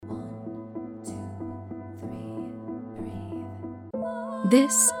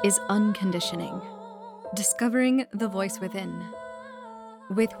This is Unconditioning, Discovering the Voice Within,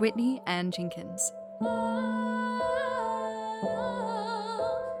 with Whitney Ann Jenkins.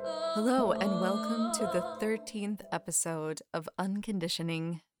 Hello, and welcome to the 13th episode of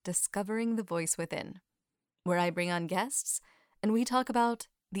Unconditioning, Discovering the Voice Within, where I bring on guests and we talk about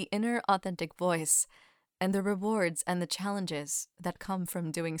the inner authentic voice and the rewards and the challenges that come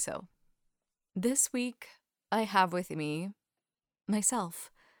from doing so. This week, I have with me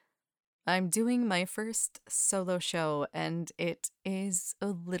myself. I'm doing my first solo show and it is a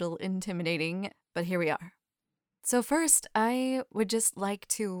little intimidating, but here we are. So first, I would just like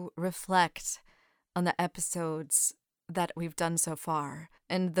to reflect on the episodes that we've done so far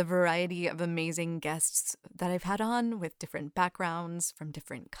and the variety of amazing guests that I've had on with different backgrounds from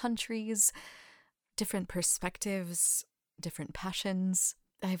different countries, different perspectives, different passions.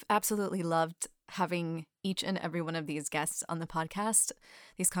 I've absolutely loved having each and every one of these guests on the podcast.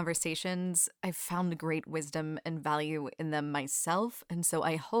 These conversations, I've found great wisdom and value in them myself, and so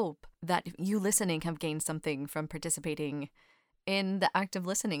I hope that you listening have gained something from participating in the active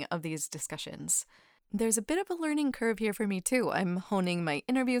listening of these discussions. There's a bit of a learning curve here for me too. I'm honing my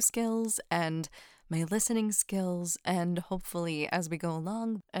interview skills and my listening skills, and hopefully as we go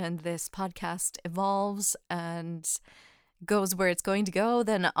along and this podcast evolves and goes where it's going to go,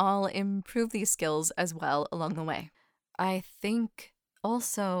 then I'll improve these skills as well along the way. I think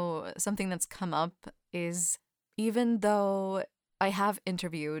also something that's come up is even though I have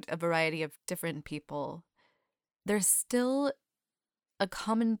interviewed a variety of different people, there's still a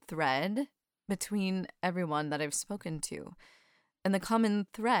common thread between everyone that I've spoken to. And the common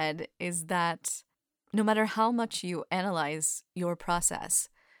thread is that no matter how much you analyze your process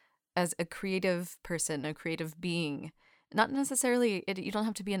as a creative person, a creative being, not necessarily, you don't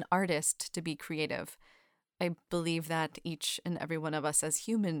have to be an artist to be creative. I believe that each and every one of us as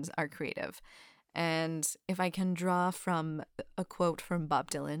humans are creative. And if I can draw from a quote from Bob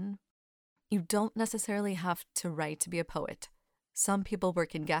Dylan, you don't necessarily have to write to be a poet. Some people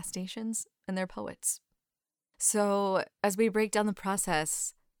work in gas stations and they're poets. So as we break down the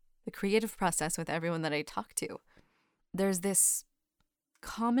process, the creative process with everyone that I talk to, there's this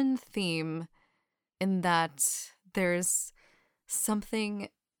common theme in that there's something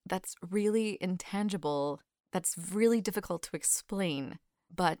that's really intangible, that's really difficult to explain,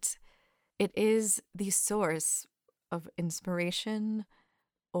 but it is the source of inspiration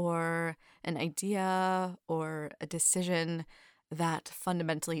or an idea or a decision that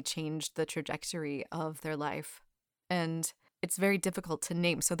fundamentally changed the trajectory of their life. And it's very difficult to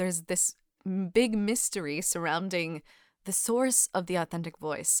name. So there's this big mystery surrounding the source of the authentic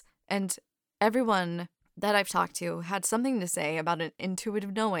voice. And everyone that I've talked to had something to say about an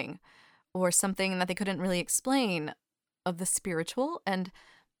intuitive knowing or something that they couldn't really explain of the spiritual. And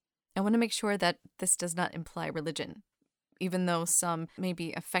I want to make sure that this does not imply religion, even though some may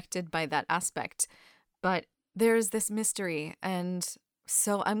be affected by that aspect. But there's this mystery, and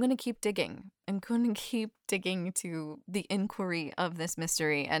so I'm going to keep digging. I'm going to keep digging to the inquiry of this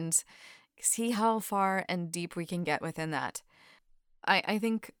mystery and see how far and deep we can get within that. I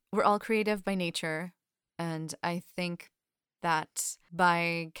think we're all creative by nature. And I think that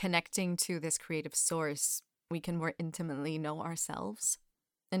by connecting to this creative source, we can more intimately know ourselves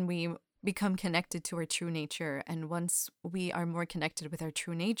and we become connected to our true nature. And once we are more connected with our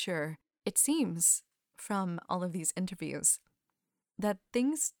true nature, it seems from all of these interviews that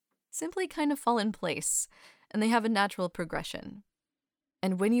things simply kind of fall in place and they have a natural progression.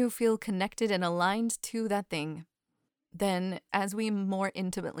 And when you feel connected and aligned to that thing, then as we more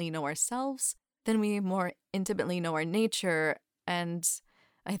intimately know ourselves, then we more intimately know our nature, and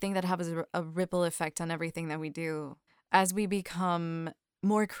I think that has a ripple effect on everything that we do. As we become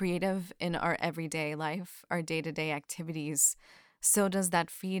more creative in our everyday life, our day-to-day activities, so does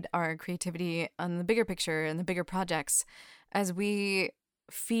that feed our creativity on the bigger picture and the bigger projects. As we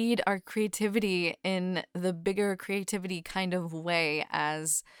feed our creativity in the bigger creativity kind of way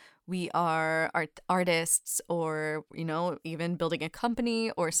as we are artists or, even building a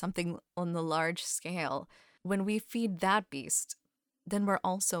company or something on the large scale. When we feed that beast, then we're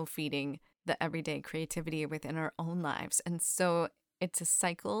also feeding the everyday creativity within our own lives. And so it's a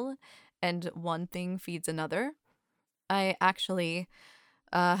cycle and one thing feeds another. I actually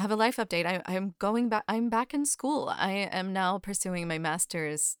have a life update. I'm going back. I'm back in school. I am now pursuing my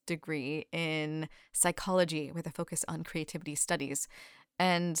master's degree in psychology with a focus on creativity studies.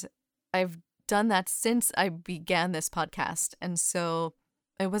 And I've done that since I began this podcast. And so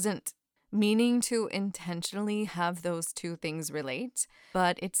I wasn't meaning to intentionally have those two things relate,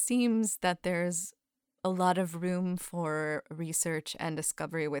 but it seems that there's a lot of room for research and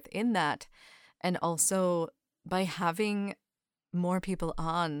discovery within that. And also by having more people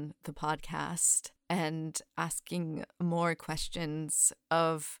on the podcast and asking more questions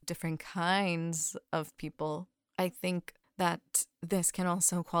of different kinds of people, I think that this can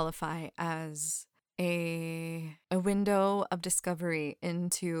also qualify as a window of discovery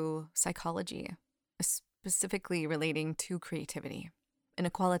into psychology, specifically relating to creativity in a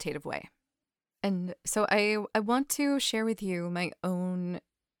qualitative way. And so I want to share with you my own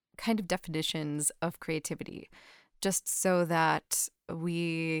kind of definitions of creativity, just so that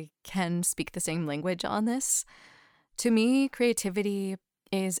we can speak the same language on this. To me, creativity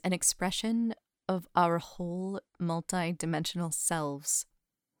is an expression of our whole multi-dimensional selves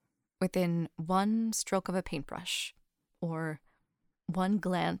within one stroke of a paintbrush or one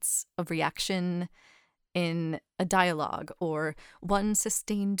glance of reaction in a dialogue or one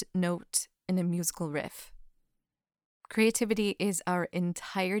sustained note in a musical riff. Creativity is our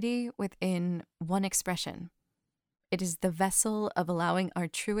entirety within one expression. It is the vessel of allowing our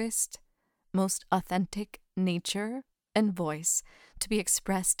truest, most authentic nature and voice to be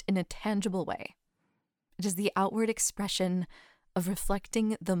expressed in a tangible way. It is the outward expression of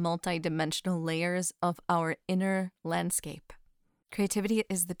reflecting the multidimensional layers of our inner landscape. Creativity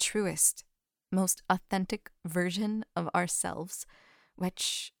is the truest, most authentic version of ourselves,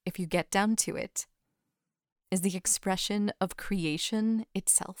 which, if you get down to it, is the expression of creation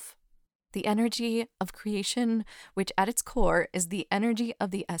itself. The energy of creation, which at its core is the energy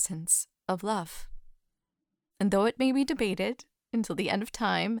of the essence of love. And though it may be debated until the end of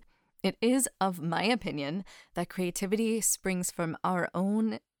time, it is of my opinion that creativity springs from our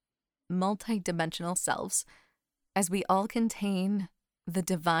own multidimensional selves, as we all contain the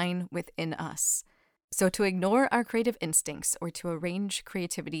divine within us. So to ignore our creative instincts or to arrange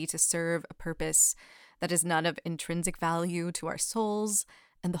creativity to serve a purpose that is not of intrinsic value to our souls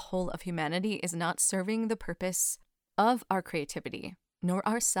and the whole of humanity is not serving the purpose of our creativity, nor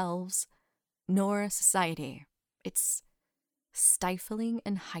ourselves, nor society. It's stifling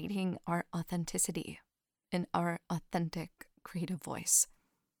and hiding our authenticity and our authentic creative voice.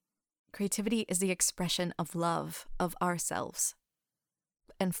 Creativity is the expression of love of ourselves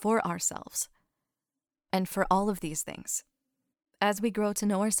and for ourselves and for all of these things. As we grow to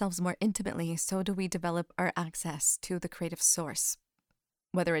know ourselves more intimately, so do we develop our access to the creative source,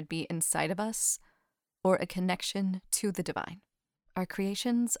 whether it be inside of us or a connection to the divine. Our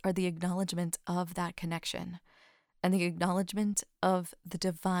creations are the acknowledgement of that connection and the acknowledgement of the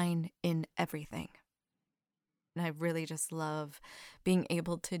divine in everything. And I really just love being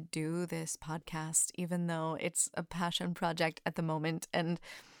able to do this podcast, even though it's a passion project at the moment and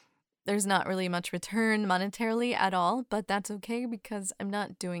there's not really much return monetarily at all, but that's okay because I'm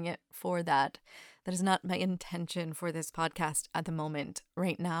not doing it for that. That is not my intention for this podcast at the moment.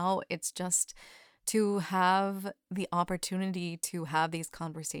 Right now, it's just to have the opportunity to have these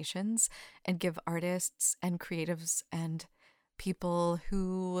conversations and give artists and creatives and people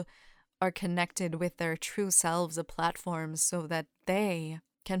who are connected with their true selves a platform so that they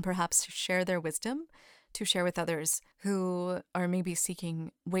can perhaps share their wisdom to share with others who are maybe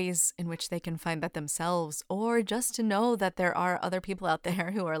seeking ways in which they can find that themselves, or just to know that there are other people out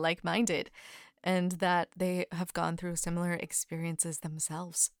there who are like-minded and that they have gone through similar experiences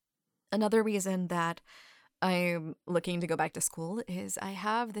themselves. Another reason that I'm looking to go back to school is I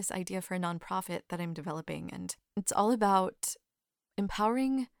have this idea for a nonprofit that I'm developing, and it's all about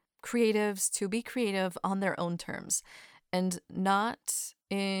empowering creatives to be creative on their own terms and not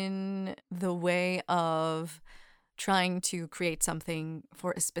in the way of trying to create something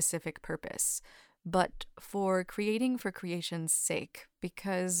for a specific purpose, but for creating for creation's sake.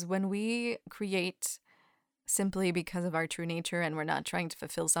 Because when we create simply because of our true nature and we're not trying to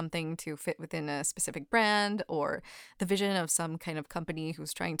fulfill something to fit within a specific brand or the vision of some kind of company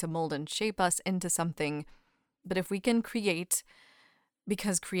who's trying to mold and shape us into something, but if we can create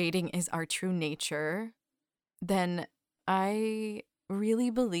because creating is our true nature, then I really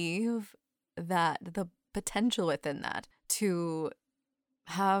believe that the potential within that to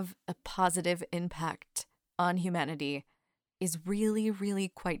have a positive impact on humanity is really, really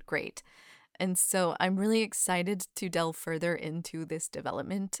quite great. And so I'm really excited to delve further into this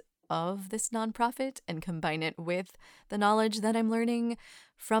development of this nonprofit and combine it with the knowledge that I'm learning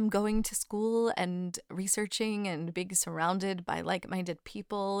from going to school and researching and being surrounded by like-minded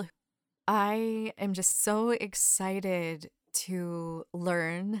people. I am just so excited to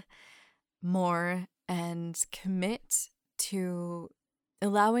learn more and commit to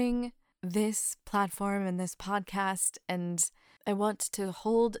allowing this platform and this podcast and I want to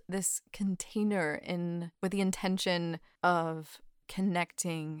hold this container in with the intention of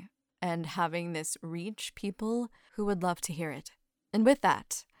connecting and having this reach people who would love to hear it. And with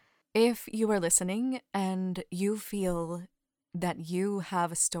that, if you are listening and you feel that you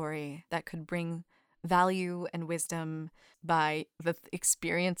have a story that could bring value and wisdom by the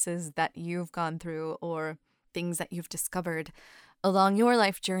experiences that you've gone through or things that you've discovered along your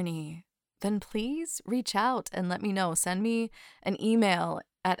life journey, then please reach out and let me know. Send me an email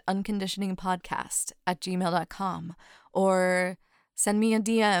at unconditioningpodcast@gmail.com or send me a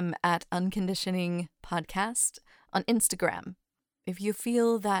DM at unconditioningpodcast on Instagram. If you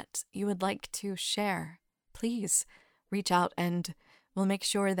feel that you would like to share, please reach out and we'll make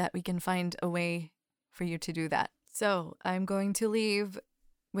sure that we can find a way for you to do that. So I'm going to leave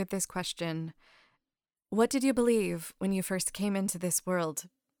with this question. What did you believe when you first came into this world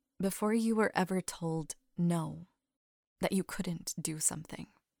before you were ever told no, that you couldn't do something?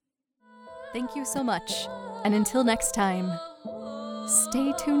 Thank you so much. And until next time,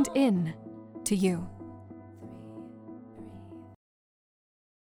 stay tuned in to you.